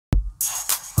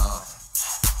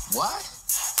What?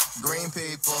 Green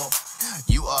people,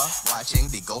 you are watching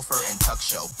the Gopher and Tuk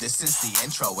show. This is the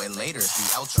intro and later's the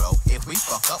outro. If we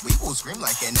fuck up, we will scream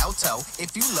like an alto.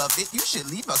 If you loved it, you should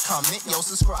leave a comment. Yo,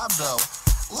 subscribe though.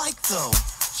 Like though.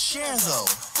 Share though.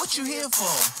 What you here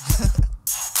for?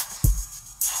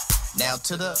 Now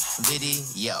to the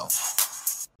video.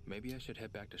 Maybe I should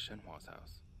head back to Shenmue's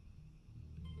house.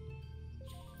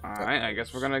 Alright, I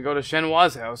guess we're gonna go to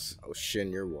Shenmue's house. Oh,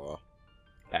 Shen your wall.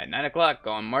 At 9 o'clock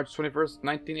on March 21st,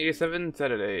 1987,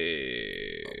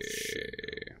 Saturday. Oh,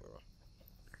 shit.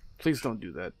 Please don't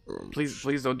do that.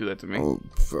 Please don't do that to me.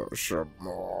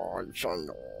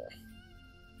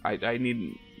 I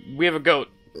need... We have a goat.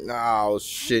 No,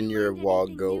 Shen your wall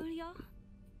goat.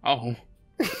 Oh.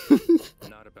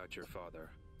 Not about your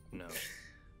father. No.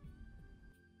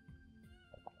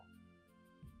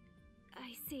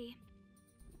 I see.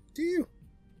 Do you?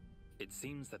 It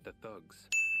seems that the thugs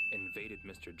invaded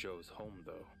Mr. Joe's home,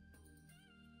 though.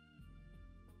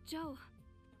 Joe,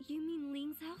 you mean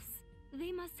Ling's house?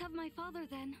 They must have my father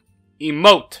then.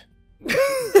 Emote. We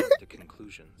shouldn't jump to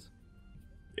conclusions.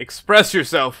 Express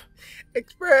yourself.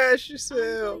 Express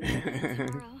yourself.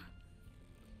 Tomorrow.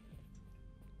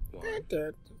 Why?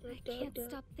 I can't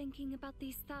stop thinking about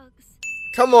these thugs.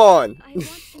 Come on. I want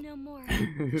to know more.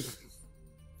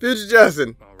 Future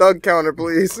Justin, All right. thug counter,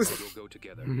 please. We'll go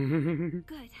together.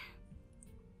 Good.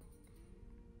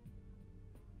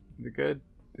 Is it good?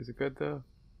 Is it good though?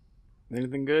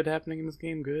 Anything good happening in this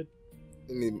game? Good?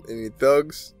 Any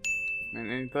thugs? And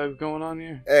any thugs going on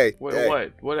here? Hey, What?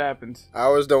 hey. What happens?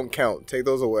 Hours don't count. Take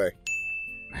those away.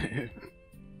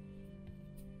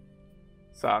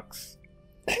 Socks.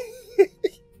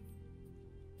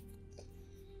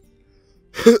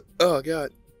 Oh God.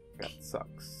 That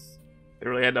sucks. They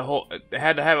really had they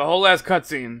had to have a whole ass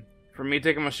cutscene for me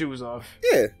taking my shoes off.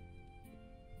 Yeah.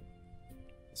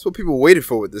 That's what people waited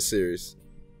for with this series.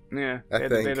 Yeah, I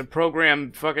they had to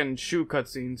program fucking shoe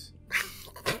cutscenes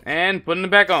and putting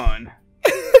it back on.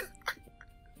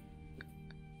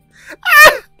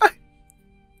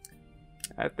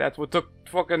 That's what took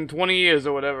fucking 20 years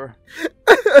or whatever.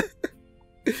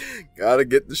 Gotta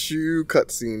get the shoe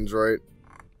cutscenes right.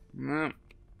 Yeah.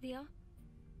 Leo,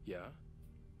 Yeah?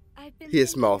 I've been His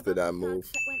thinking mouth about did not the move.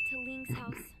 thugs that went to Ling's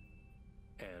house.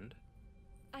 And?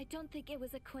 I don't think it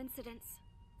was a coincidence.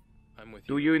 I'm with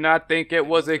Do you not think it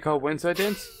was a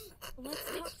coincidence? Let's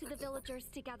talk to the villagers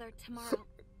together tomorrow.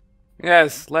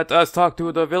 Yes, let us talk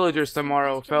to the villagers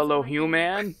tomorrow, fellow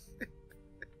human.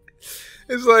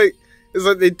 It's like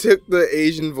they took the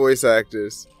Asian voice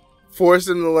actors, forced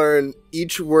them to learn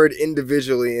each word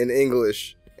individually in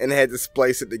English, and had to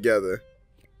splice it together.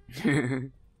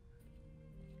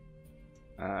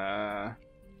 I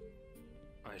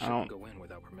don't- shouldn't go in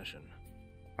without permission.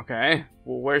 Okay.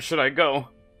 Well, where should I go?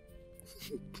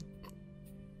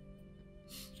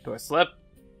 Do I slip?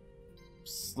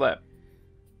 Slip.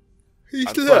 He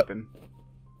I'm stood up. slipping.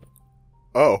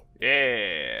 Oh.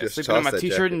 Yeah. Just Sleeping in toss my that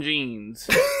t-shirt jacket. and jeans.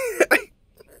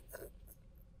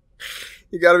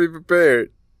 You gotta be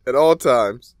prepared at all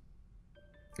times.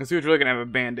 This dude's really gonna have a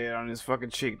band-aid on his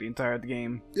fucking cheek the entire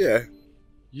game. Yeah.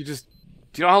 Do you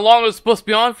know how long it was supposed to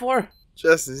be on for?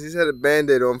 Justin, he's had a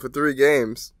band-aid on for 3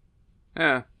 games.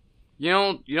 Yeah.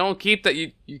 You don't keep that,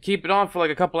 you keep it on for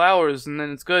like a couple hours and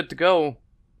then it's good to go.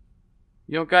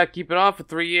 You don't gotta keep it on for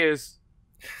 3 years.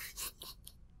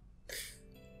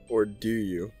 Or do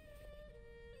you?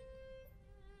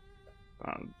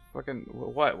 Fucking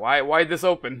what? Why'd this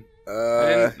open?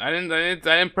 I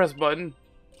didn't press button.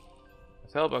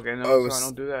 Let's help. Okay, no, Oh, sorry,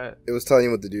 don't do that. it was telling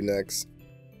you what to do next.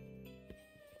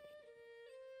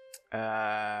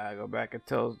 Go back and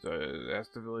tell.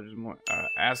 Ask the villagers more.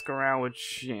 Ask around.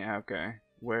 Which yeah, okay.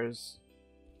 Where's?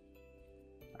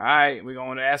 All right, we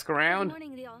going to ask Good around.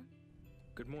 morning, Leo.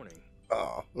 Good morning.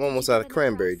 Oh, I'm almost out of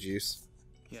cranberry juice.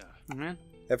 Yeah. Mhm.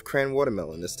 Have cran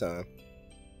watermelon this time.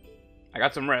 I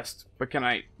got some rest, but can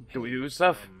I? Do we do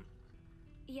stuff?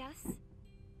 Yes?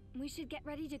 We should get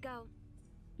ready to go.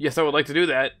 Yes, I would like to do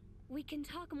that. We can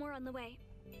talk more on the way.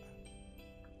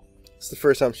 It's the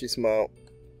first time she smiled.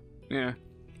 Yeah,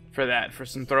 for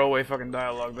some throwaway fucking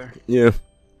dialogue there. Yeah.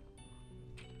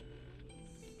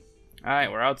 All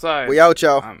right, we're outside. We out,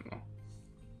 y'all.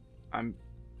 I'm.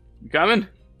 You coming?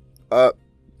 Nope.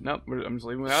 I'm just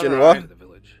leaving without. Shenmue? To the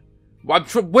village.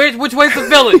 Which way's the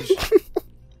village?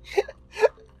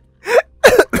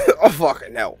 Oh,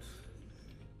 fucking hell.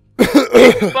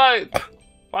 Why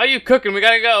are you cooking? We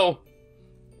gotta go.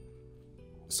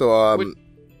 So,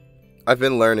 I've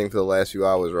been learning for the last few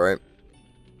hours, right?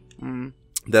 Mm.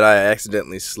 That I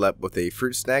accidentally slept with a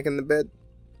fruit snack in the bed.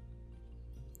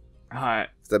 Alright.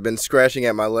 I've been scratching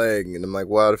at my leg, and I'm like,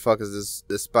 why the fuck is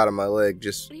this spot on my leg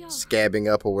just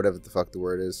scabbing up or whatever the fuck the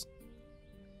word is?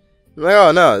 I'm like,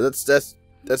 oh no, this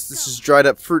is dried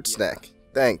up fruit snack.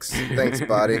 Thanks,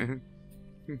 body.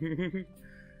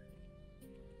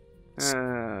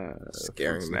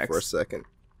 Scaring me for a second.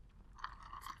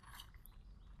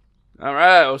 All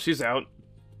right, well she's out.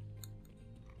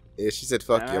 Yeah, she said,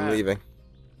 "Fuck you, I'm leaving."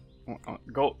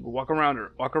 Go walk around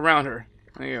her. Walk around her.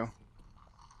 There you go.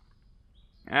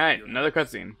 All right, another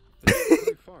cutscene.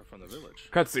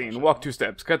 Cutscene. Walk 2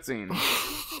 steps. Cutscene.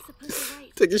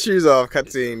 Take your shoes off.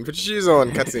 Cutscene. Put your shoes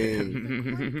on.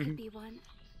 Cutscene.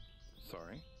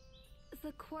 Sorry?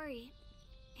 The quarry.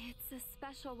 It's a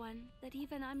special one that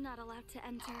even I'm not allowed to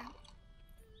enter.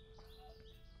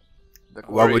 The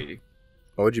quarry.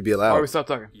 Why would you be allowed? Why do we stop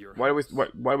talking? Why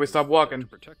do we stop walking?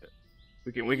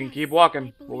 We can keep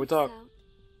walking while we talk.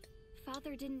 So.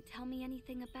 Father didn't tell me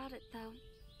anything about it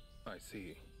though. I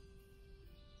see.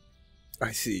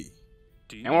 I see.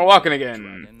 And we're walking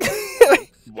again.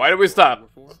 Why did we stop?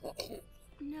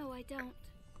 No, I don't.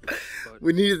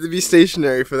 We needed to be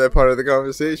stationary for that part of the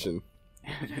conversation.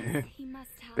 Yes, he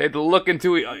must have. They had to look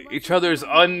into each other's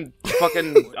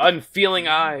unfeeling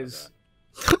eyes.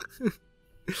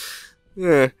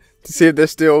 Yeah, to see if they're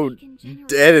still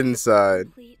dead inside.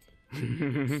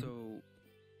 So,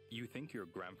 you think your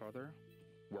grandfather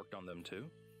worked on them too?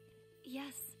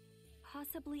 Yes,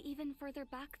 possibly even further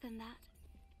back than that.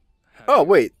 Oh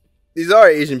wait, these are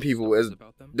Asian people as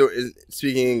about them?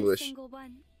 speaking English. Single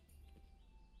one.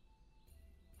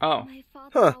 Oh. My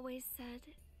father always said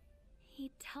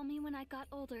he'd tell me when I got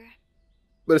older.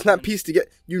 But it's not pieced together.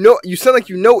 You sound like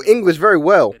you know English very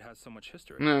well. It has so much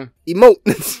history. No.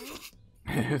 Emote.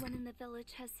 Everyone in the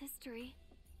village has history.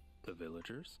 The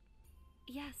villagers?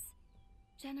 Yes.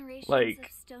 Generations Like,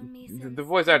 of stone masons. the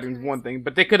voice acting is one thing,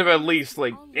 but they could have at least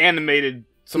like animated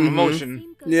some emotion.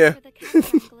 Same goes Yeah. for the cat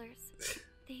wranglers.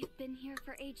 They've been here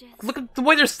for ages. Look at the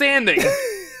way they're standing.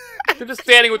 They're just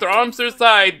standing with their arms to their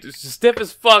side, just stiff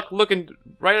as fuck, looking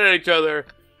right at each other.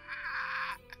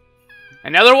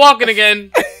 And now they're walking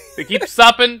again. They keep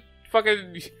stopping.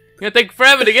 Fucking, it's gonna take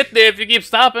forever to get there if you keep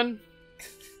stopping.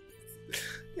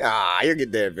 Ah, you'll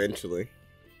get there eventually.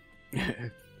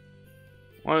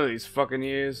 One of these fucking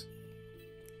years.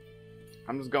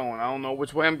 I'm just going. I don't know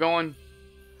which way I'm going.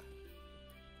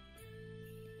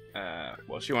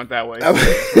 Well, she went that way. So I'm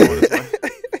going this way.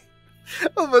 I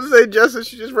was about to say, Justin,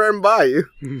 she just ran by you.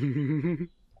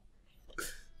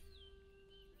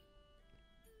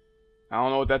 I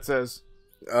don't know what that says.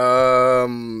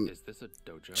 Is this a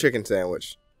dojo? Chicken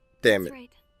sandwich. Damn That's it. right.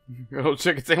 Oh,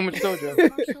 chicken sandwich dojo.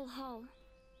 Marshall Hall.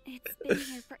 It's been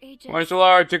here for ages. Martial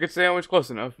art, chicken sandwich, close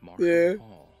enough. Marshall Yeah.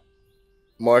 Hall.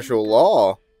 Martial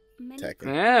law. Many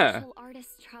Technically. Yeah. martial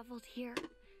artists traveled here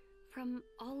from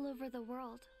all over the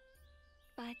world.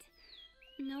 But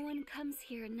no one comes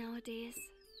here nowadays.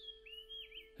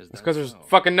 Is It's that because there's so?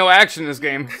 fucking no action in this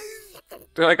game.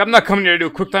 They're like, I'm not coming here to do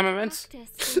quick time events.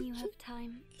 Practice when you have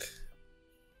time.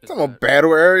 Is Some of that-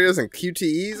 battle areas and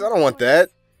QTEs. I don't want that.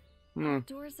 Hmm.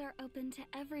 Doors are open to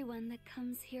everyone that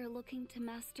comes here looking to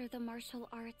master the martial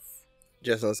arts.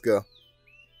 Justin, let's go.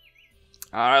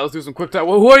 Alright, let's do some quick time.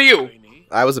 Well, who are you?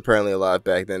 I was apparently alive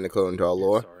back then, according to our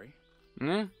lore. Sorry.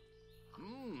 Hmm?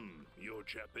 You're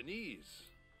Japanese.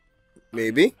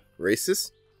 Maybe.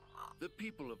 Racist? The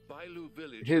people of Bailu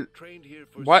village His- have trained here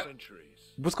for what? centuries.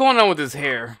 What's going on with his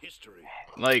hair? History.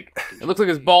 Like, it looks like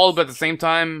it's bald, but at the same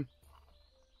time,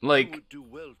 You like, would do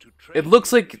well to train it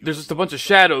looks like with there's just a bunch of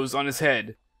shadows on his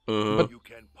head. But You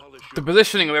can polish the your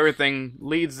positioning of everything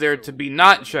leads there to be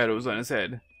not shadows on his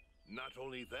head. Not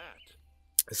only that.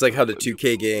 It's like how the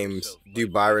 2K games do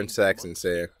Byron Saxon's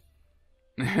hair.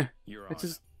 Your It's Honor.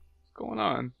 just going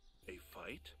on. A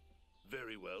fight?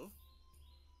 Very well.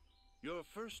 Your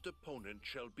first opponent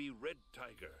shall be Red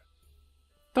Tiger.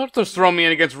 Don't just throw me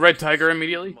in against Red Tiger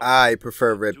immediately. I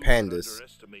prefer red Do not pandas.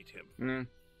 underestimate him. Mm.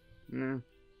 Mm.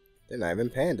 They're not even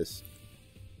pandas.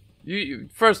 You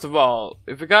first of all,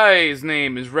 if a guy's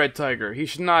name is Red Tiger, he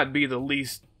should not be the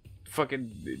least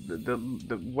fucking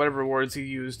the whatever words he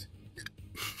used.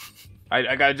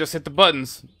 I gotta just hit the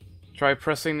buttons. Try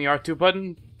pressing the R2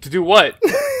 button to do what?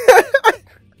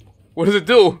 What does it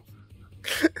do?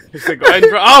 It's like, go ahead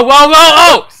and oh, whoa,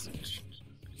 whoa,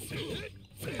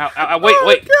 oh!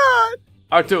 Wait. God!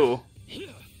 R2.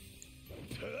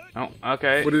 Oh,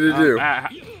 okay. What did it do? How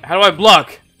do I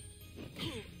block?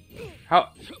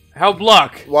 How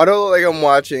block? Why do I look like I'm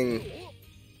watching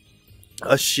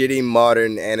a shitty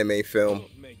modern anime film?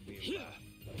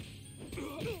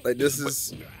 Like, this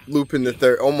is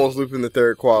almost Lupin the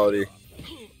Third quality.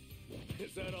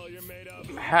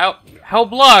 How Hell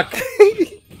block!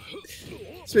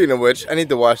 Speaking of which, I need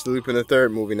to watch the Lupin the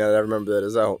Third movie now that I remember that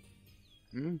is out.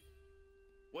 Hmm?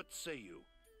 What say you?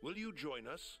 Will you join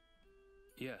us?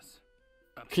 Yes.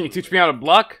 Can you teach me how to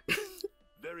block?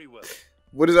 Very well.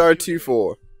 What is R2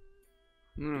 for?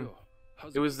 Hmm. Yo,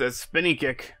 how's It was the spinny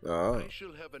kick. Oh. I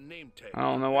shall have a name tag. I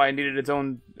don't know why it needed its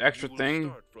own extra You will thing.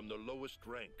 Start from the lowest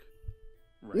rank.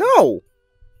 right? No!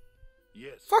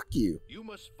 Yes. Fuck you. You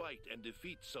must fight and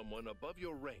defeat someone above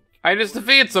your rank. I just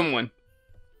defeated someone.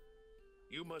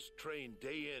 You must train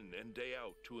day in and day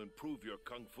out to improve your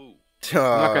kung fu.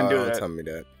 not gonna do Don't that. Tell me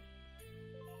that.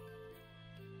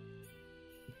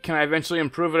 Can I eventually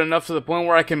improve it enough to the point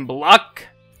where I can block?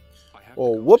 I have to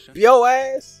Well, go, whoop Shen. your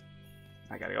ass.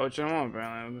 I gotta go check them out,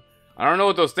 apparently. I don't know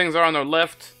what those things are on their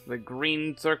left. The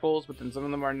green circles, but then some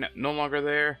of them are no longer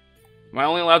there. Am I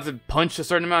only allowed to punch a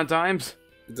certain amount of times?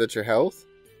 Is that your health?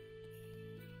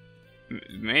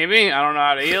 Maybe. I don't know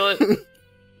how to heal it.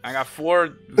 I got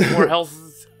four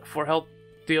health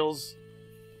deals.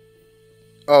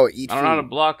 Oh, eat I don't know how to food.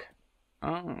 block.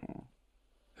 Oh.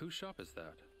 Whose shop is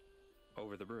that?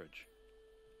 Over the bridge.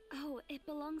 Oh, it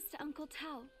belongs to Uncle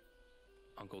Tao.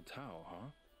 Uncle Tao, huh?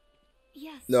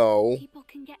 Yes. No. People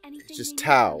can get anything It's just they need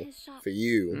Tao from his shop. for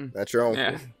you. Mm. That's your uncle.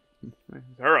 Yeah.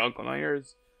 Her uncle, not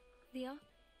yours. Leo,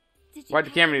 did you Why'd the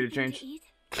have camera need to anything change? eat?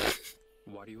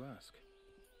 Why do you ask?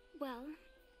 Well,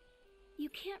 you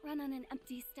can't run on an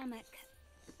empty stomach.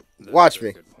 That's Watch a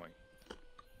very me. Good point.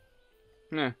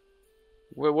 Yeah.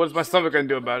 What's my stomach gonna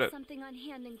do about it? Something on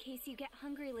hand in case you get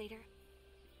hungry later.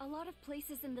 A lot of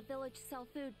places in the village sell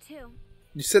food too.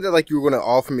 You said that like you were going to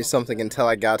offer me something until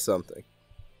I got something.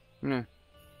 Yeah.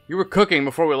 You were cooking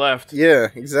before we left. Yeah,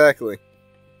 exactly.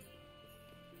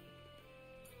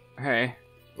 Hey.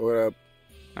 What up?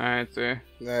 Alright, see.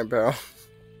 Alright, pal.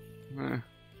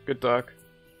 Good talk.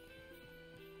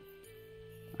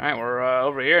 Alright, we're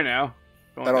over here now.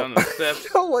 Going I down don't, the steps.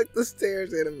 I don't like the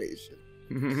stairs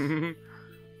animation.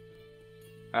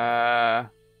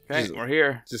 Okay, Jesus. we're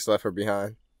here. Just left her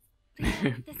behind. This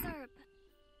herb.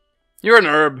 You're an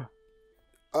herb.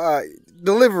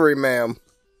 Delivery, ma'am.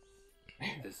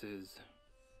 This is.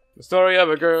 The story of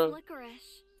a It's girl.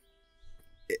 licorice.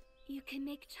 You can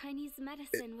make Chinese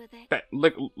medicine with it. That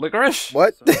licorice?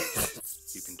 What? So,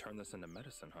 you can turn this into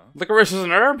medicine, huh? Licorice is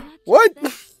an herb? Not just What?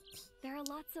 this. There are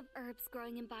lots of herbs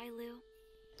growing in Bailu.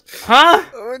 Huh?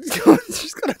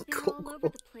 She's gonna They're go. all over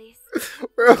the place.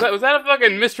 Was that a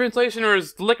fucking mistranslation or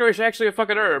is licorice actually a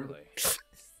fucking herb? Really?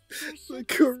 There should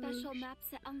be Licorice. special maps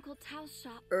at Uncle Tao's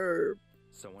shop. Herb.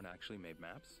 Someone actually made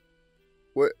maps?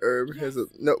 What herb has a Yes,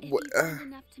 no? if What? you find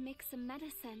enough to make some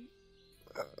medicine.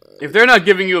 If they're not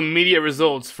giving you immediate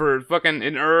results for fucking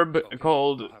an herb Okay,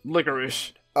 called I'll have to keep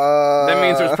licorice, that in mind. that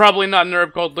means there's probably not an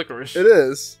herb called licorice. It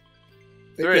is.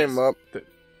 It There came is. up.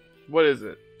 What is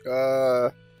it?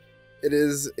 It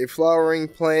is a flowering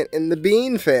plant in the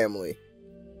bean family.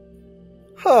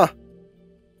 Huh.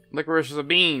 Licorice is a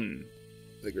bean.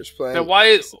 Licorice plant. Then why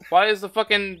is the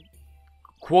fucking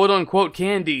quote unquote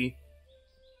candy?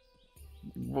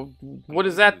 What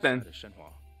is that then? At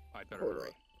Shenhua. I'd better Hold hurry.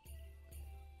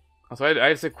 on. So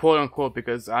I say quote unquote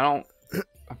because I'm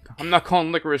not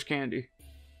calling licorice candy.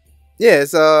 Yeah,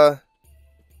 it's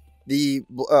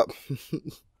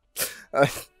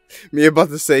me about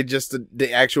to say just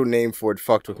the actual name for it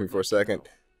fucked with me for a second.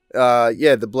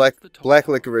 Yeah, the black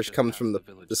licorice comes from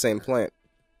the same plant.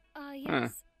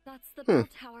 Yes, that's the bell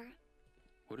tower.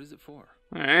 What is it for?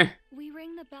 Eh? We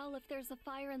ring the bell if there's a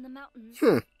fire in the mountains,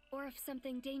 or if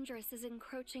something dangerous is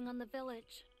encroaching on the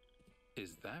village.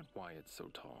 Is that why it's so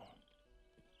tall?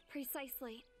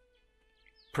 Precisely.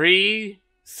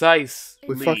 Precise.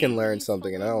 We It's fucking a learned useful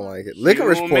something and I don't like it. landmark.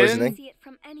 Licorice Human? poisoning. See it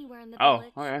from anywhere in the Oh,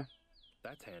 village. okay.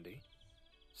 That's handy.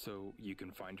 So you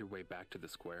can find your way back to the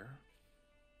square?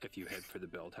 If you head for the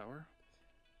bell tower?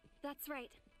 That's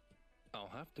right. I'll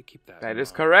have to keep that That in is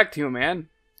mind. correct, human.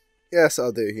 Yes,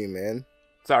 I'll do, human.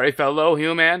 Sorry, fellow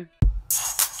human.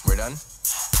 We're done?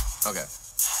 Okay.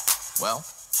 Well,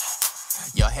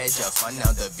 y'all had your fun,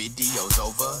 now the video's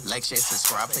over. Like, share,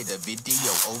 subscribe, play the video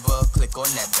over. Click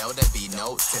on that bell to be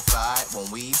notified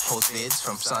when we post vids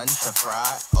from sun to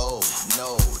fry. Oh,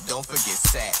 no, don't forget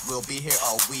Sat. We'll be here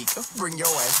all week. Bring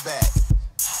your ass back.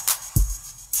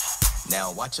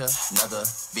 Now watch another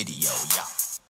video, y'all.